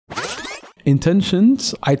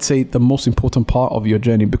Intentions, I'd say the most important part of your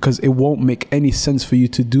journey, because it won't make any sense for you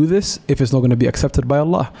to do this if it's not going to be accepted by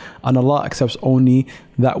Allah. And Allah accepts only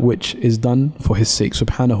that which is done for His sake,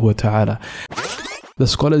 subhanahu wa ta'ala. The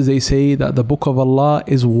scholars, they say that the book of Allah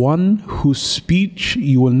is one whose speech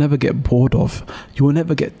you will never get bored of. You will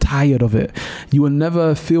never get tired of it. You will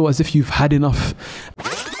never feel as if you've had enough.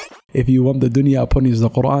 If you want the dunya, upon you is the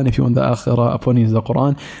Quran. If you want the akhira, upon you is the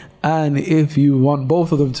Quran. And if you want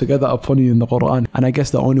both of them together, upon you in the Quran. And I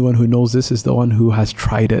guess the only one who knows this is the one who has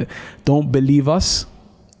tried it. Don't believe us?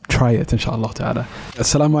 Try it, inshallah ta'ala.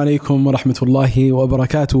 Assalamu alaikum wa rahmatullahi wa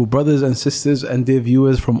barakatuh. Brothers and sisters and dear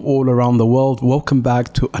viewers from all around the world, welcome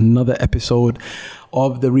back to another episode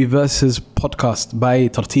of the Reverses podcast by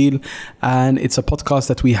Tarteel. And it's a podcast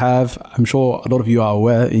that we have, I'm sure a lot of you are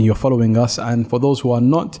aware and you're following us. And for those who are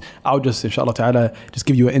not, I'll just, inshallah ta'ala, just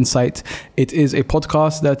give you an insight. It is a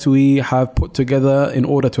podcast that we have put together in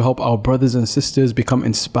order to help our brothers and sisters become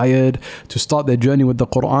inspired to start their journey with the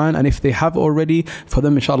Quran. And if they have already, for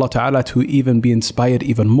them, inshallah ta'ala, to even be inspired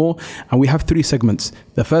even more. And we have 3 segments.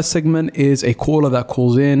 The first segment is a caller that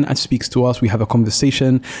calls in and speaks to us. We have a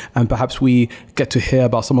conversation and perhaps we get to hear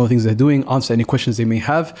about some of the things they're doing, answer any questions they may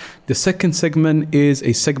have. The second segment is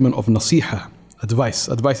a segment of nasiha, advice.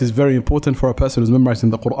 Advice is very important for a person who's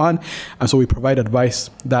memorizing the Quran, and so we provide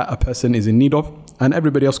advice that a person is in need of and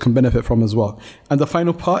everybody else can benefit from as well. And the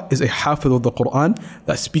final part is a Hafidh of the Quran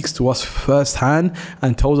that speaks to us firsthand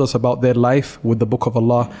and tells us about their life with the book of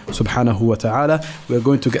Allah subhanahu wa ta'ala. We're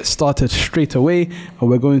going to get started straight away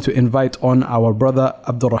and we're going to invite on our brother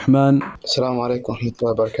Abdul Rahman. Assalamu alaikum wa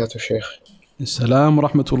rahmatullahi wa barakatuh, Shaykh. السلام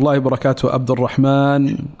ورحمة الله وبركاته. عبد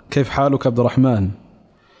الرحمن، كيف حالك عبد الرحمن؟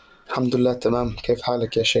 الحمد لله تمام. كيف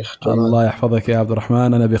حالك يا شيخ جمال؟ الله يحفظك يا عبد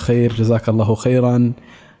الرحمن. أنا بخير جزاك الله خيرا.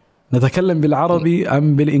 نتكلم بالعربي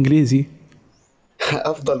أم بالإنجليزي؟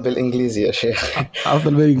 أفضل بالإنجليزي يا شيخ.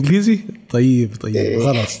 أفضل بالإنجليزي؟ طيب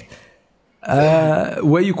خلاص.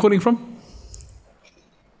 Where are you calling from?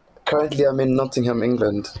 Currently I'm in Nottingham,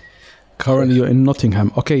 England. Currently you're in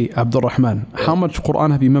Nottingham. Okay, Abdul Rahman, how much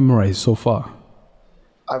Quran have you memorized so far?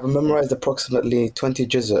 I've memorized approximately 20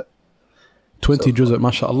 juz'. 20 juz',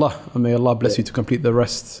 mashallah. And may Allah bless you to complete the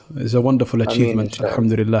rest. It's a wonderful achievement,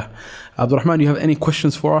 alhamdulillah. Abdul Rahman, do you have any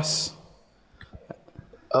questions for us?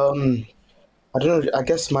 I don't know, I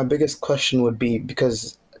guess my biggest question would be,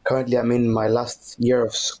 because currently I'm in my last year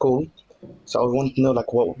of school, so I want to know,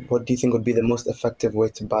 like, what do you think would be the most effective way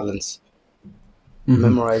to balance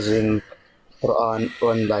memorizing Quran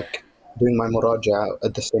and like doing my muraja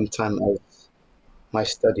at the same time as my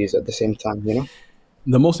studies at the same time, you know?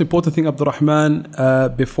 The most important thing, Abdul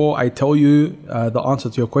Rahman, before I tell you the answer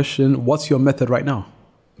to your question, what's your method right now?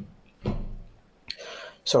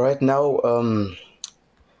 So right now,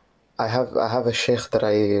 I have a sheikh that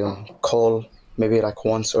I call maybe like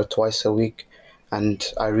once or twice a week, and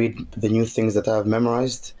I read the new things that I have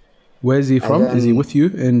memorized. Where is he from? Is he with you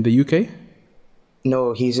in the UK?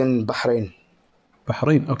 No, he's in Bahrain.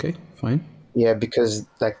 Bahrain, okay, fine. Yeah, because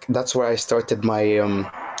like that's where I started my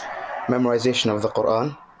memorization of the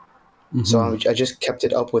Quran. So I just kept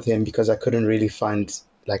it up with him because I couldn't really find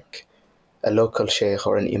like a local sheikh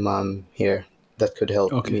or an imam here that could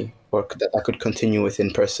help me or that I could continue with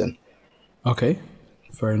in person. Okay,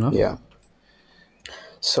 fair enough. Yeah.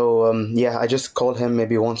 So yeah, I just call him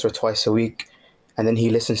maybe once or twice a week, and then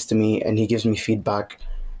he listens to me and he gives me feedback.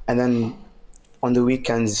 And then on the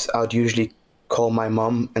weekends, I would usually call my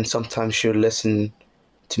mom, and sometimes she'll listen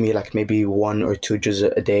to me like maybe 1 or 2 juz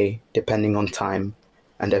a day, depending on time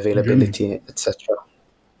and availability, etc.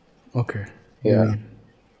 Okay. Yeah.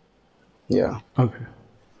 Yeah. Okay.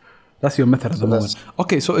 That's your method at the moment.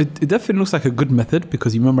 Okay, so it definitely looks like a good method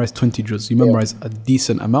because you memorize 20 juz. You memorize a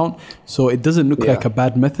decent amount. So it doesn't look like a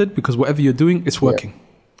bad method because whatever you're doing, it's working.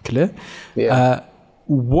 Clear? Yeah.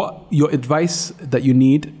 What your advice that you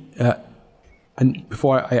need... and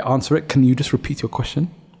before I answer it, can you just repeat your question?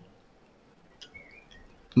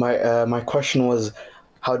 My question was,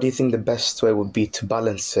 how do you think the best way would be to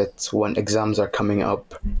balance it when exams are coming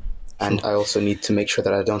up, and I also need to make sure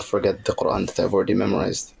that I don't forget the Quran that I've already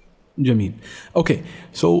memorized? Jameel. Okay,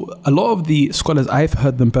 so a lot of the scholars, I've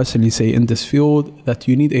heard them personally say in this field that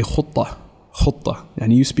you need a khutta,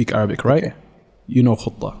 and you speak Arabic, right? Okay. You know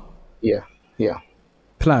khutta. Yeah.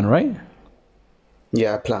 Plan, right?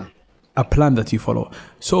 Yeah, plan. A plan that you follow.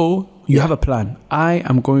 So you have a plan. I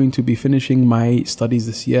am going to be finishing my studies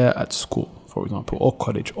this year at school, for example, or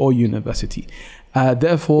college or university.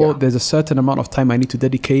 Therefore, there's a certain amount of time I need to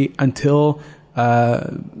dedicate until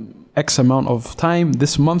X amount of time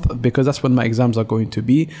this month because that's when my exams are going to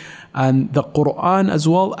be. And the Quran as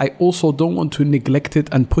well, I also don't want to neglect it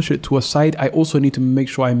and push it to a side. I also need to make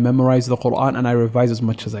sure I memorize the Quran and I revise as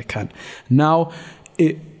much as I can. Now,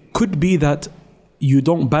 it could be that you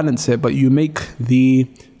don't balance it, but you make the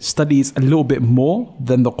studies a little bit more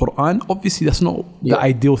than the Quran. Obviously, that's not the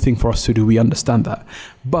ideal thing for us to do. We understand that.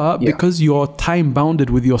 But because you're time bounded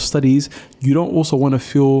with your studies, you don't also want to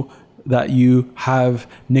feel that you have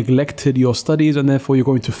neglected your studies and therefore you're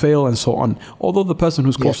going to fail and so on. Although the person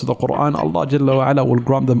who's close to the Quran, Allah Jalla wa Ala will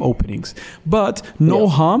grant them openings. But no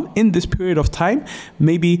harm in this period of time,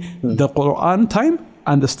 maybe the Quran time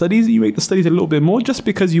and the studies, you make the studies a little bit more just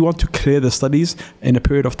because you want to clear the studies in a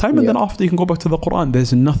period of time, and then after you can go back to the Quran.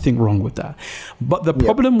 There's nothing wrong with that. But the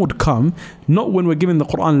problem would come not when we're giving the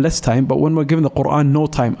Quran less time, but when we're giving the Quran no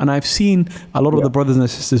time. And I've seen a lot of the brothers and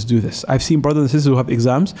sisters do this. I've seen brothers and sisters who have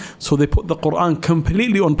exams, so they put the Quran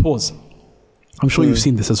completely on pause. I'm sure you've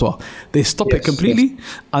seen this as well. They stop it completely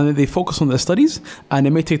and then they focus on their studies, and it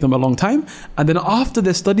may take them a long time. And then after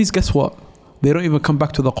their studies, guess what? They don't even come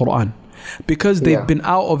back to the Quran. Because they've been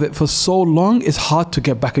out of it for so long, it's hard to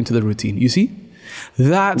get back into the routine. You see?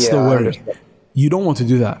 That's the worry. You don't want to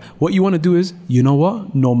do that. What you want to do is, you know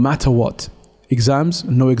what? No matter what. Exams,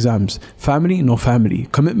 no exams. Family, no family.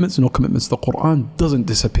 Commitments, no commitments. The Quran doesn't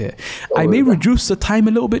disappear. I may reduce the time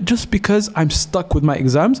a little bit just because I'm stuck with my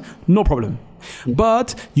exams. No problem.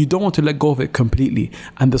 But you don't want to let go of it completely.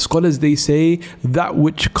 And the scholars, they say that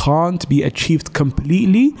which can't be achieved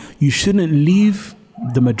completely, you shouldn't leave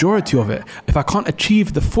the majority of it. If I can't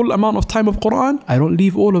achieve the full amount of time of Quran, I don't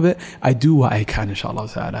leave all of it. I do what I can, inshallah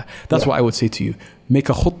ta'ala. That's what I would say to you. Make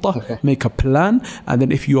a khutbah, make a plan, and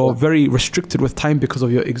then if you're very restricted with time because of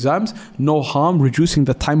your exams, no harm reducing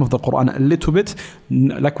the time of the Quran a little bit.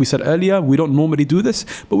 Like we said earlier, we don't normally do this,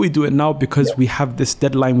 but we do it now because we have this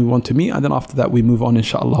deadline we want to meet, and then after that we move on,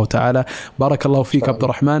 inshallah ta'ala. Barakallahu feek,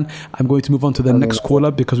 Abdurrahman. I'm going to move on to the next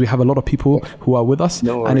caller because we have a lot of people who are with us,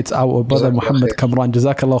 and it's our brother Muhammad Kamran.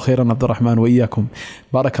 Jazakallahu khairan, Abdurrahman, wa iyyakum.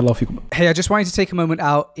 Barakallahu feekum. Hey, I just wanted to take a moment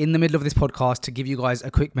out in the middle of this podcast to give you guys a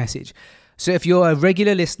quick message. So if you're a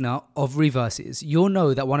regular listener of Reverses, you'll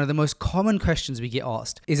know that one of the most common questions we get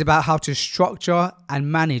asked is about how to structure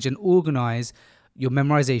and manage and organize your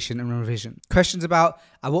memorization and revision. Questions about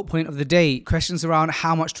at what point of the day, questions around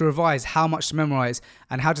how much to revise, how much to memorize,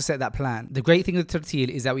 and how to set that plan. The great thing with Tarteel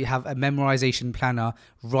is that we have a memorization planner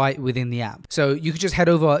right within the app. So you can just head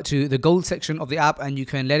over to the gold section of the app and you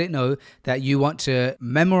can let it know that you want to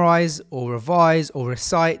memorize or revise or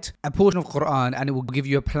recite a portion of Quran, and it will give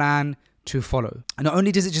you a plan to follow. And not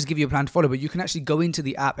only does it just give you a plan to follow, but you can actually go into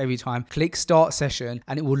the app every time, click start session,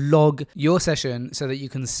 and it will log your session so that you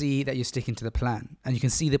can see that you're sticking to the plan and you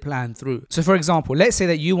can see the plan through. So for example, let's say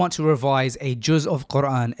that you want to revise a juz of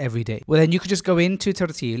Quran every day. Well, then you could just go into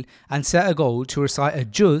Tarteel and set a goal to recite a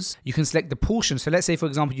juz. You can select the portion. So let's say, for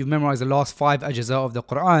example, you've memorized the last 5 ajza of the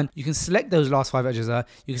Quran. You can select those last 5 ajza.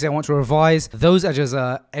 You can say, I want to revise those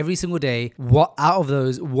ajza every single day. What out of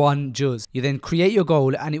those, 1 juz. You then create your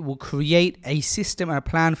goal and it will create a system and a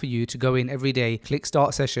plan for you to go in every day, click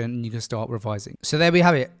start session, and you can start revising. So there we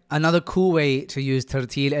have it. Another cool way to use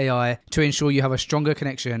Tarteel AI to ensure you have a stronger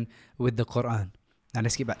connection with the Quran. Now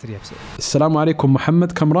let's get back to the episode. Assalamu alaikum,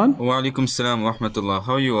 Muhammad Kamran. Wa alaikum salam wa rahmatullah.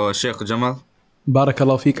 How are you, Sheikh Jamal?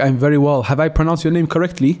 Barakallahu feek. I'm very well. Have I pronounced your name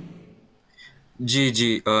correctly?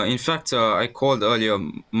 GG. In fact, I called earlier.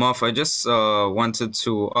 Marf, I just wanted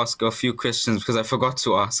to ask a few questions because I forgot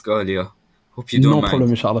to ask earlier. Hope you don't mind. No problem,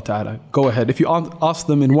 inshallah ta'ala. Go ahead. If you ask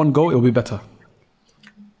them in one go, it'll be better.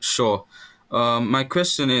 Sure. My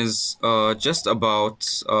question is just about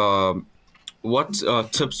what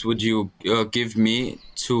tips would you give me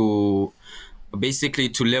to basically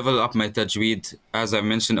to level up my tajweed, as I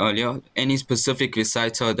mentioned earlier? Any specific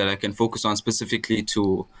reciter that I can focus on specifically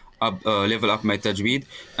to level up my tajweed?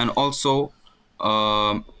 And also,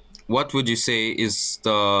 what would you say is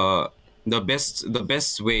the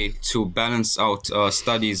best way to balance out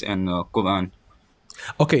studies and Quran?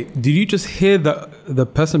 Okay, did you just hear the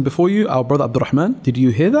person before you, our brother Abdurrahman? Did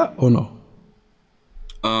you hear that or no?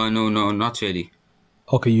 No, not really.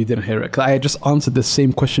 Okay, you didn't hear it. 'Cause I just answered the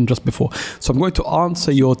same question just before. So I'm going to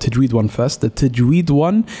answer your tajweed one first. The tajweed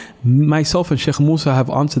one, myself and Sheikh Musa have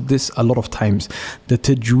answered this a lot of times. The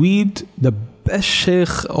tajweed, the best sheikh,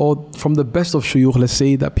 or from the best of shuyukh, let's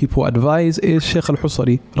say, that people advise is Sheikh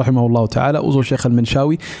al-Husari, rahimahullah ta'ala, also Sheikh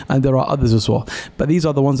al-Manshawi, and there are others as well. But these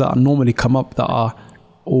are the ones that normally come up that are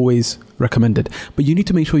always recommended. But you need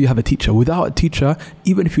to make sure you have a teacher. Without a teacher,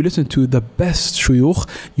 even if you listen to the best shuyukh,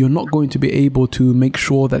 you're not going to be able to make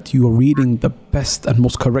sure that you are reading the best and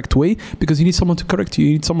most correct way, because you need someone to correct you.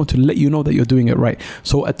 You need someone to let you know that you're doing it right.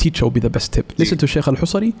 So a teacher will be the best tip. Listen to Shaykh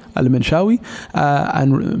al-Husari, al-Manshawi,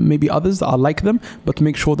 and maybe others that are like them, but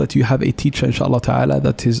make sure that you have a teacher, inshallah ta'ala,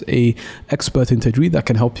 that is a expert in tajweed that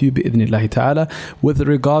can help you bi-idhnillahi ta'ala. With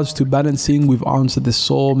regards to balancing, we've answered this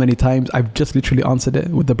so many times. I've just literally answered it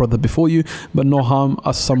with the brother before you, but no harm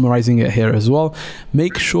us summarizing it here as well.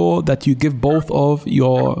 Make sure that you give both of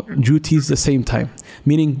your duties the same time,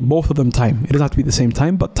 meaning both of them time. It doesn't have to be the same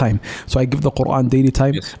time, but time. So I give the Quran daily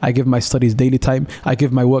time, Yes. I give my studies daily time, I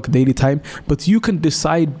give my work daily time, but you can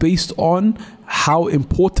decide based on how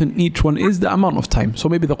important each one is, the amount of time. So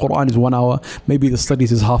maybe the Quran is 1 hour, maybe the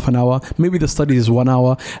studies is half an hour, maybe the studies is 1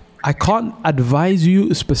 hour. I can't advise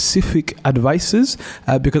you specific advices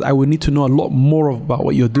because I would need to know a lot more about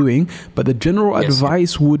what you're doing. But the general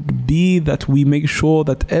advice would be that we make sure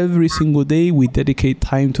that every single day we dedicate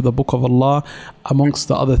time to the Book of Allah amongst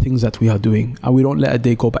the other things that we are doing. And we don't let a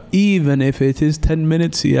day go by. Even if it is 10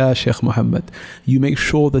 minutes, yeah, Sheikh Muhammad, you make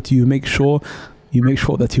sure that you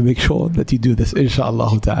do this,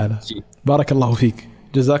 inshallah ta'ala. Barakallahu feek.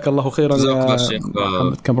 Jazakallahu khairan, ya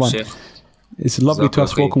Muhammad Kamran. It's lovely to have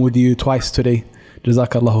spoken with you twice today.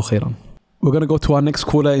 Jazakallahu khairan. We're going to go to our next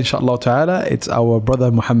caller, inshallah ta'ala. It's our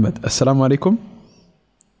brother Muhammad. Assalamu alaikum.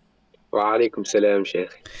 Wa alaikum salam,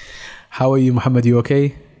 Sheikh. How are you, Muhammad? You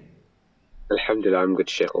okay? Alhamdulillah, I'm good,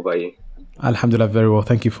 Sheikh. How about you? Alhamdulillah, very well.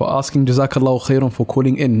 Thank you for asking. Jazakallahu khairan for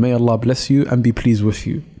calling in. May Allah bless you and be pleased with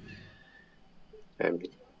you. Amen.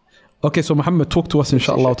 Okay, so Muhammad, talk to us,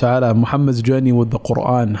 inshallah ta'ala. Muhammad's journey with the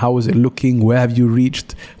Quran. How is it looking? Where have you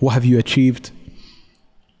reached? What have you achieved?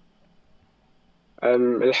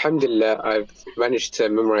 Alhamdulillah, I've managed to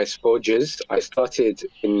memorize 4 juz. I started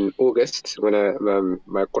in August when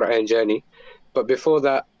my Quran journey. But before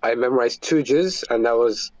that, I memorized 2 juz, and that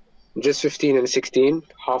was juz 15 and 16,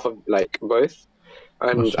 half of like both.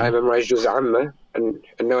 And I memorized juz amma, and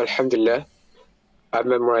now alhamdulillah, I've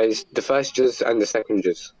memorized the first juz and the second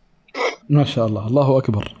juz. MashaAllah. Allahu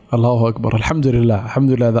Akbar. Allahu Akbar. Alhamdulillah.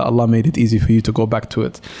 Alhamdulillah that Allah made it easy for you to go back to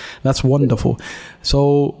it. That's wonderful.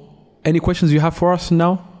 So, any questions you have for us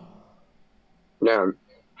now? Now,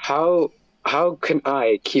 how can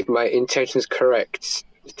I keep my intentions correct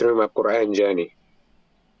through my Quran journey?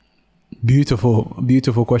 Beautiful,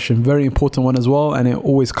 beautiful question. Very important one as well, and it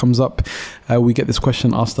always comes up. We get this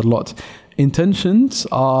question asked a lot. Intentions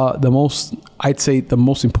are the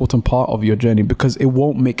most important part of your journey, because it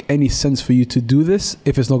won't make any sense for you to do this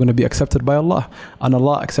if it's not going to be accepted by Allah. And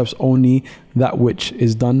Allah accepts only that which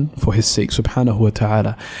is done for His sake, subhanahu wa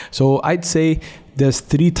ta'ala. So I'd say there's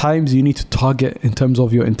 3 times you need to target in terms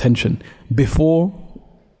of your intention: before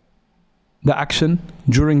the action,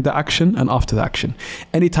 during the action, and after the action.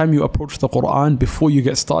 Anytime you approach the Quran, before you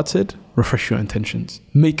get started, refresh your intentions.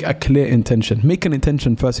 Make a clear intention. Make an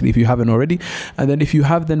intention firstly if you haven't already, and then if you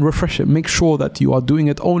have, then refresh it. Make sure that you are doing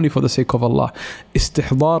it only for the sake of Allah.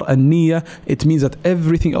 Istihdar an-niyya, it means that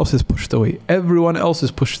everything else is pushed away. Everyone else is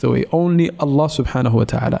pushed away. Only Allah subhanahu wa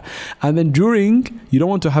ta'ala. And then during, you don't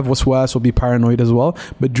want to have waswas or be paranoid as well,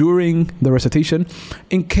 but during the recitation,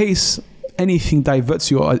 in case anything diverts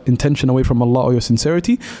your intention away from Allah or your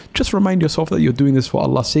sincerity, just remind yourself that you're doing this for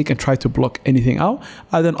Allah's sake and try to block anything out.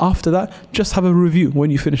 And then after that, just have a review when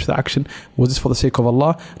you finish the action. Was this for the sake of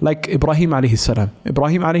Allah? Like Ibrahim alayhi salam.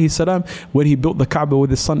 Ibrahim alayhi salam, when he built the Kaaba with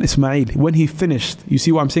his son Ismail, when he finished, you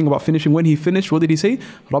see what I'm saying about finishing? When he finished, what did he say?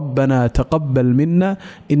 رَبَّنَا تَقَبَّلْ مِنَّا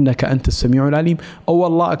إِنَّكَ أَنْتَ السَّمِيعُ الْعَلِيمُ. Oh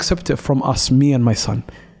Allah, accept it from us, me and my son.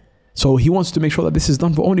 So he wants to make sure that this is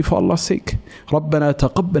done only for Allah's sake. رَبَّنَا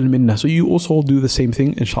تَقَبَّلْ مِنَّا. So you also do the same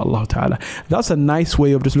thing, inshallah ta'ala. That's a nice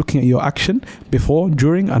way of just looking at your action before,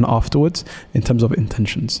 during, and afterwards in terms of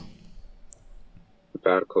intentions.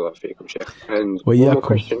 Barakallahu feekum, Sheikh. And Well, one yeah, more cool.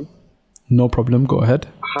 question. No problem, go ahead.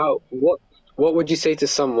 What would you say to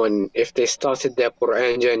someone if they started their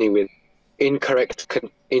Quran journey with incorrect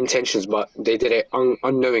intentions, but they did it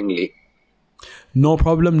unknowingly? No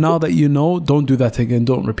problem. Now that you know, don't do that again.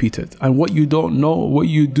 Don't repeat it. And what you don't know, what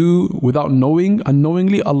you do without knowing,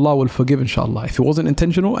 unknowingly, Allah will forgive, inshallah. If it wasn't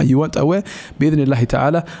intentional and you weren't aware, bi'idhnillahi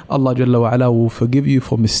ta'ala, Allah Jalla wa ala will forgive you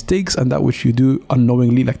for mistakes and that which you do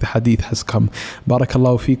unknowingly, like the hadith has come.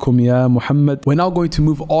 Barakallahu feekum ya Muhammad. We're now going to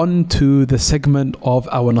move on to the segment of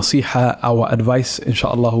our nasiha, our advice,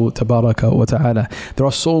 inshallah tabaraka wa ta'ala. There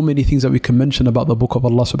are so many things that we can mention about the book of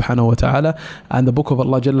Allah subhanahu wa ta'ala, and the book of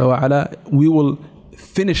Allah Jalla wa ala. We will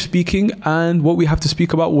finish speaking, and what we have to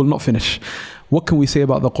speak about will not finish. What can we say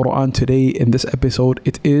about the Quran today in this episode?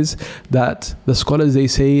 It is that the scholars, they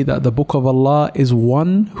say that the book of Allah is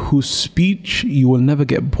one whose speech you will never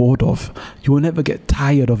get bored of. You will never get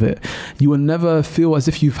tired of it. You will never feel as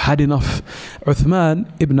if you've had enough. Uthman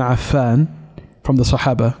ibn Affan from the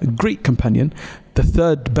Sahaba, a great companion, the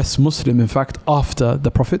third best Muslim in fact after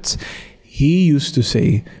the Prophets, he used to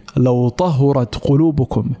say, لَوْ طَهُرَتْ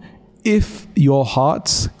قُلُوبُكُمْ, if your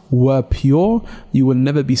hearts were pure, you will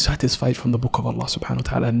never be satisfied from the book of Allah subhanahu wa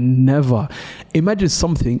ta'ala. Never. Imagine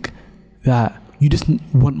something that you just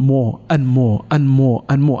want more and more and more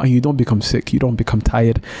and more, and you don't become sick, you don't become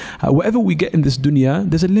tired. Whatever we get in this dunya,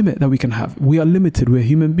 there's a limit that we can have. We are limited, we're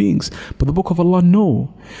human beings. But the book of Allah,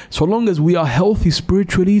 no. So long as we are healthy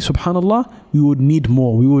spiritually, subhanallah, we would need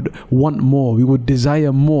more, we would want more, we would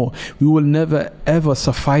desire more. We will never ever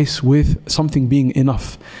suffice with something being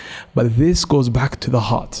enough. But this goes back to the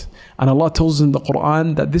heart. And Allah tells us in the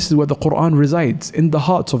Quran that this is where the Quran resides, in the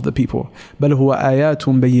hearts of the people. بَلْ هُوَ آيَاتٌ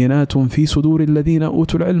بَيِّنَاتٌ فِي صُدُورِ الَّذِينَ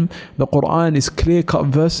أُوتُوا الْعِلْمِ. The Quran is clear-cut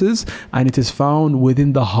verses, and it is found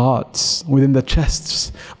within the hearts, within the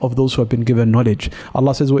chests of those who have been given knowledge.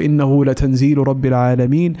 Allah says, وَإِنَّهُ لَتَنزِيلُ رَبِّ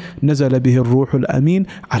الْعَالَمِينَ نَزَلَ بِهِ الرُّوحُ الْأَمِينَ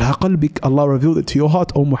عَلَىٰ قَلْبِكَ. Allah revealed it to your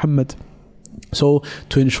heart, O Muhammad. So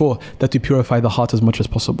to ensure that we purify the heart as much as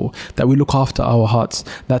possible, that we look after our hearts,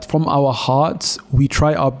 that from our hearts we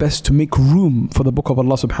try our best to make room for the book of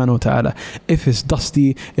Allah subhanahu wa ta'ala. If it's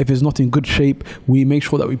dusty, if it's not in good shape, we make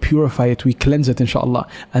sure that we purify it, we cleanse it inshallah,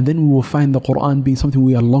 and then we will find the Quran being something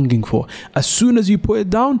we are longing for. As soon as you put it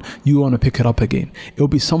down, you want to pick it up again. It will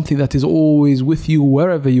be something that is always with you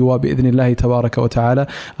wherever you are, bi'idhnillahi tabaraka wa ta'ala.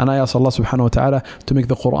 And I ask Allah subhanahu wa ta'ala to make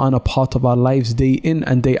the Quran a part of our lives day in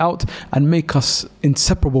and day out, and make us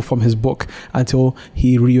inseparable from his book until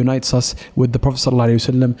he reunites us with the Prophet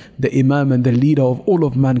ﷺ, the Imam and the leader of all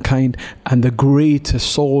of mankind, and the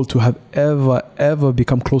greatest soul to have ever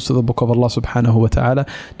become close to the book of Allah subhanahu wa ta'ala.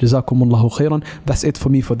 Jazakumullahu khairan. That's it for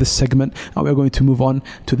me for this segment, and we're going to move on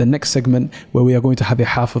to the next segment where we are going to have a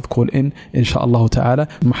Hafidh call in, inshaAllah ta'ala.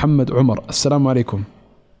 Muhammad Umar, assalamu alaikum.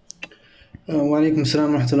 Wa alaikum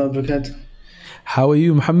assalam wa rahmatullahi wa barakatuh. How are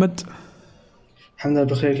you, Muhammad?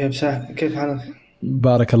 Alhamdulillah بخير. كيف حالك؟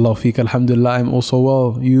 Barakallahu feek. Alhamdulillah, I'm also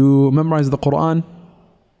well. You memorize the Quran?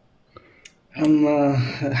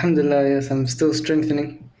 Alhamdulillah, yes, I'm still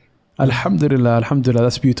strengthening. Alhamdulillah,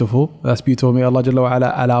 that's beautiful. That's beautiful. May Allah Jalla wa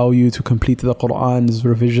Ala allow you to complete the Quran's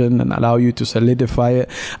revision, and allow you to solidify it,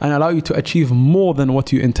 and allow you to achieve more than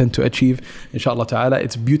what you intend to achieve. Inshallah ta'ala,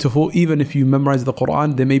 it's beautiful. Even if you memorize the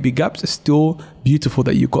Quran, there may be gaps. It's still beautiful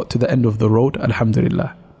that you got to the end of the road.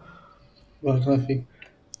 Alhamdulillah.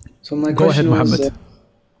 So my go question ahead, Muhammad.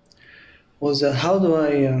 was how do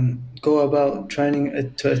I go about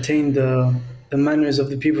trying to attain the manners of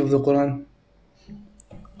the people of the Quran?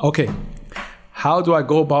 Okay, how do I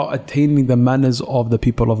go about attaining the manners of the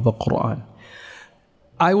people of the Quran?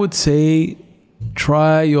 I would say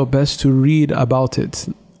try your best to read about it.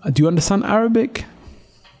 Do you understand Arabic?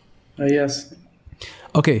 Yes.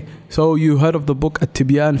 Okay, so you heard of the book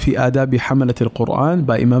At-Tibyan fi Adabi Hamalat al-Quran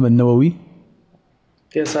by Imam al-Nawawi?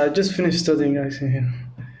 Yes, I just finished studying actually.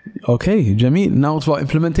 Okay, Jameel. Now it's about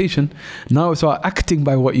implementation. Now it's about acting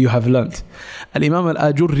by what you have learnt. Al-Imam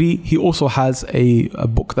al-Ajurri, he also has a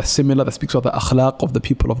book that's similar, that speaks about the akhlaq of the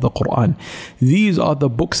people of the Quran. These are the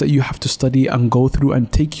books that you have to study and go through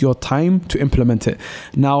and take your time to implement it.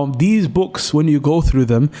 Now, these books, when you go through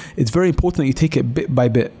them, it's very important that you take it bit by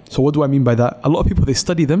bit. So what do I mean by that? A lot of people, they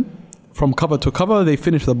study them from cover to cover, they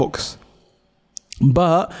finish the books.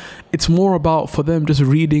 But it's more about for them just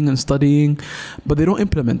reading and studying, but they don't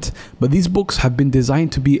implement. But these books have been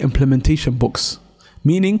designed to be implementation books.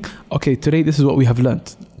 Meaning, okay, today this is what we have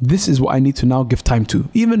learnt. This is what I need to now give time to.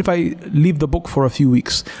 Even if I leave the book for a few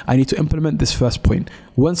weeks, I need to implement this first point.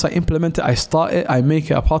 Once I implement it, I start it, I make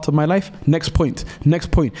it a part of my life. Next point, next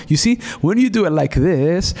point. You see, when you do it like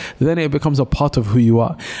this, then it becomes a part of who you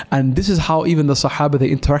are. And this is how even the Sahaba, they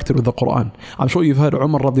interacted with the Quran. I'm sure you've heard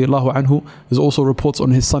Umar radiallahu anhu. There's also reports on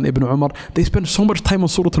his son Ibn Umar. They spent so much time on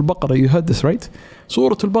Surah Al-Baqarah. You heard this, right?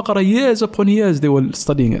 Surah Al-Baqarah, years upon years they were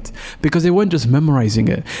studying it, because they weren't just memorizing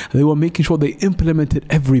it. They were making sure they implemented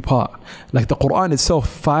every part. Like the Quran itself,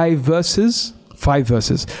 5 verses,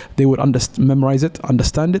 they would memorize it,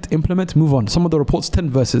 understand it, implement, move on. Some of the reports, 10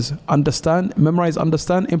 verses, understand, memorize,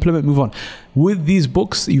 understand, implement, move on. With these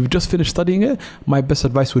books, you've just finished studying it, my best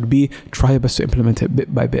advice would be try your best to implement it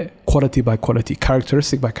bit by bit, quality by quality,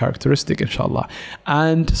 characteristic by characteristic, inshallah.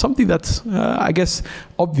 And something that's I guess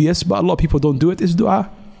obvious, but a lot of people don't do it, is dua.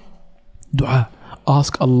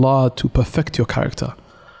 Ask Allah to perfect your character.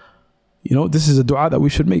 You know, this is a dua that we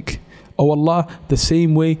should make. Oh Allah, the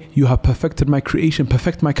same way you have perfected my creation,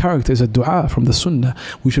 perfect my character, is a dua from the Sunnah.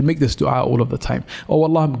 We should make this dua all of the time. Oh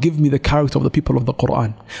Allah, give me the character of the people of the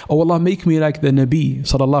Quran. Oh Allah, make me like the Nabi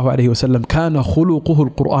sallallahu alaihi wasallam. Kana khuluquhu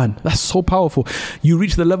al-Quran. That's so powerful. You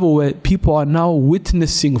reach the level where people are now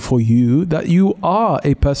witnessing for you that you are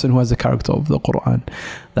a person who has the character of the Quran.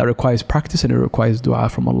 That requires practice and it requires dua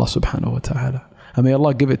from Allah subhanahu wa ta'ala. And may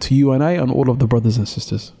Allah give it to you and I and all of the brothers and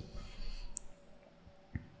sisters.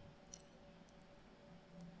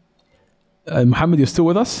 Muhammad, you're still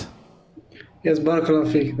with us? Yes,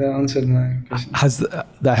 barakallahu feek. That answered my question. Has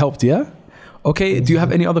that helped, yeah? Okay, do you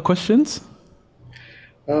have any other questions?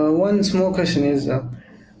 One small question is,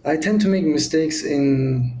 I tend to make mistakes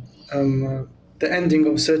in the ending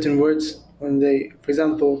of certain words when they, for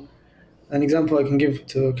example, an example I can give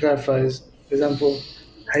to clarify is, for example,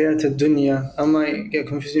 hayat al-dunya. I might get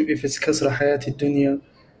confused if it's kasra hayat al-dunya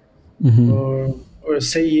or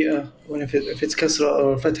sayyi'ah when if it's kasra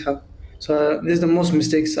or fatha. So this is the most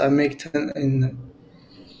mistakes I make in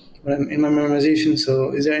my memorization.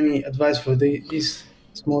 So is there any advice for these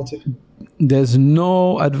small tips? There's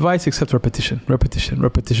no advice except repetition.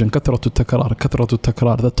 كثرة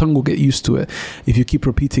التكرار. The tongue will get used to it if you keep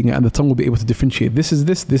repeating it, and the tongue will be able to differentiate. This is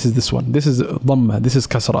this one. This is dhamma. This is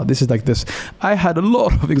kasra. This is like this. I had a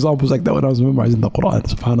lot of examples like that when I was memorizing the Quran,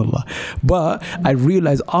 subhanallah. But I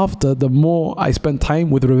realized after, the more I spent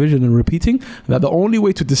time with revision and repeating, that the only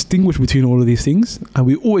way to distinguish between all of these things, and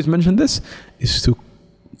we always mention this, is to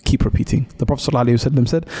keep repeating. The Prophet ﷺ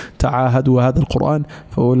said, تعاهدوا هذا القرآن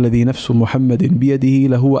فهو الذي نفس محمد بيده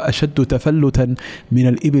لهو أشد تفلتا من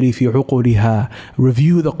الإبل في عقولها.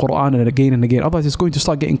 Review the Quran and again. Otherwise it's going to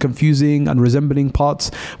start getting confusing and resembling parts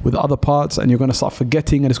with other parts, and you're going to start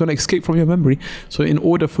forgetting and it's going to escape from your memory. So in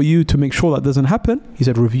order for you to make sure that doesn't happen, he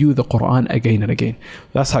said review the Quran again and again.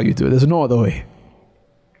 That's how you do it. There's no other way.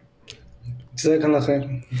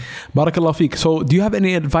 Barakallah feek. So do you have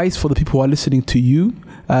any advice for the people who are listening to you?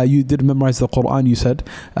 You did memorize the Quran, you said,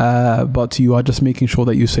 but you are just making sure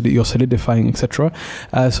that you're solidifying, etc.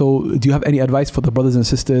 So do you have any advice for the brothers and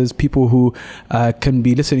sisters, people who can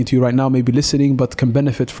be listening to you right now, maybe listening but can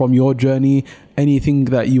benefit from your journey? Anything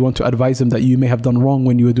that you want to advise them that you may have done wrong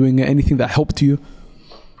when you were doing it? Anything that helped you?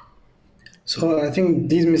 So I think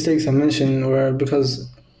these mistakes I mentioned were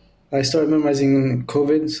because I started memorizing in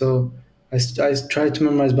COVID, so I tried to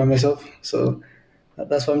memorize by myself, so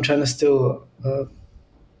that's why I'm trying to still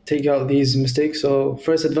take out these mistakes. So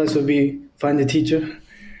first advice would be find a teacher,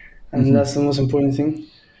 and that's the most important thing.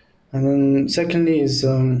 And then secondly is,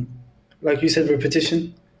 like you said,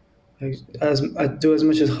 repetition. Do as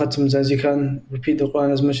much as khatms as you can, repeat the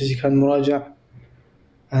Quran as much as you can, muraja'.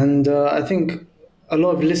 And I think a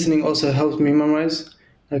lot of listening also helped me memorize.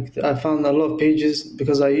 Like I found a lot of pages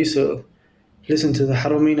because I used to listen to the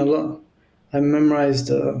Haramain a lot. I memorized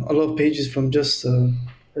a lot of pages from just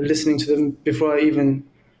listening to them before I even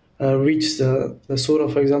reached the surah,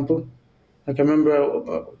 for example. Like I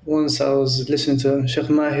remember once I was listening to Sheikh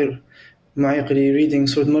Mahir Ma'aqli reading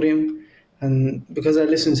Surah Maryam, and because I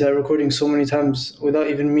listened to that recording so many times without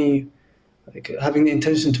even me having the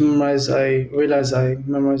intention to memorize, I realized I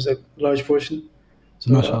memorized a large portion.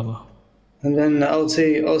 So, MashaAllah. And then I would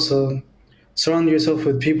say also surround yourself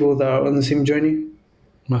with people that are on the same journey.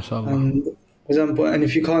 MashaAllah. And for example, and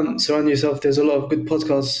if you can't surround yourself, there's a lot of good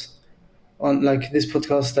podcasts on like this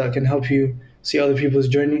podcast that can help you see other people's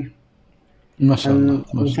journey. MashaAllah.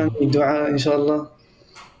 And finally, dua, inshallah.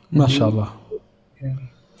 MashaAllah. Yeah.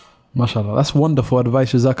 MashaAllah. That's wonderful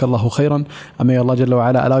advice. Jazakallahu khairan. And may Allah Jalla wa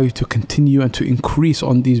ala allow you to continue and to increase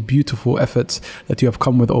on these beautiful efforts that you have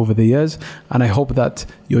come with over the years. And I hope that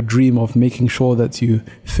your dream of making sure that you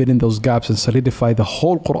fill in those gaps and solidify the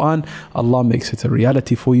whole Quran, Allah makes it a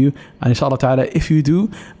reality for you. And inshallah ta'ala, if you do,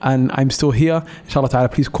 and I'm still here, inshallah ta'ala,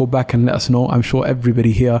 please call back and let us know. I'm sure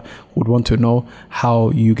everybody here would want to know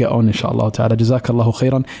how you get on, inshallah ta'ala. Jazakallahu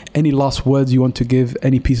khairan. Any last words you want to give?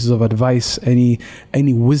 Any pieces of advice? Any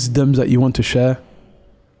wisdom that you want to share?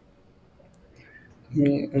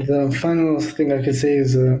 The final thing I could say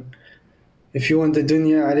is if you want the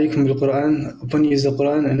dunya, alaykum bil Quran, upon you is the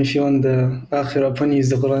Quran, and if you want the akhira, upon you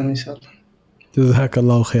is the Quran, inshallah.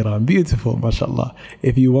 Jazakallahu khairan. Beautiful, mashallah.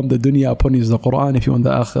 If you want the dunya, upon you is the Quran. If you want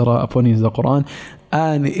the akhira, upon you is the Quran.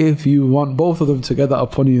 And if you want both of them together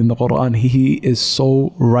upon you in the Quran, he is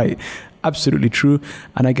so right. Absolutely true.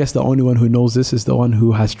 And I guess the only one who knows this is the one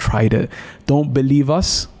who has tried it. Don't believe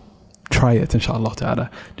us. Try it, inshallah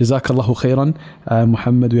ta'ala. Jazakallahu khairan.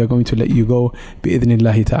 Muhammad, we are going to let you go.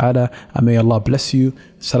 Bi'idhnillahi ta'ala. And may Allah bless you.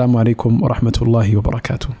 Assalamu alaikum wa rahmatullahi wa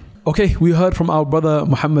barakatuh. Okay, we heard from our brother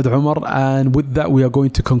Muhammad Umar, and with that we are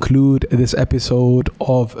going to conclude this episode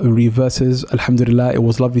of Reverses. Alhamdulillah, it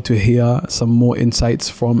was lovely to hear some more insights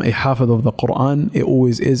from a Hafidh of the Quran. It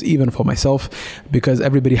always is, even for myself, because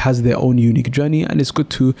everybody has their own unique journey, and it's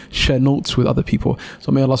good to share notes with other people.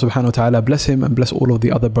 So may Allah subhanahu wa ta'ala bless him and bless all of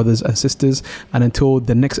the other brothers and sisters. And until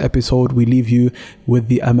the next episode, we leave you with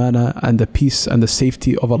the amana and the peace and the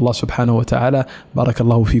safety of Allah subhanahu wa ta'ala.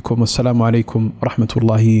 Barakallahu feekum. Wassalamu alaikum wa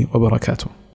rahmatullahi wa barakatuh.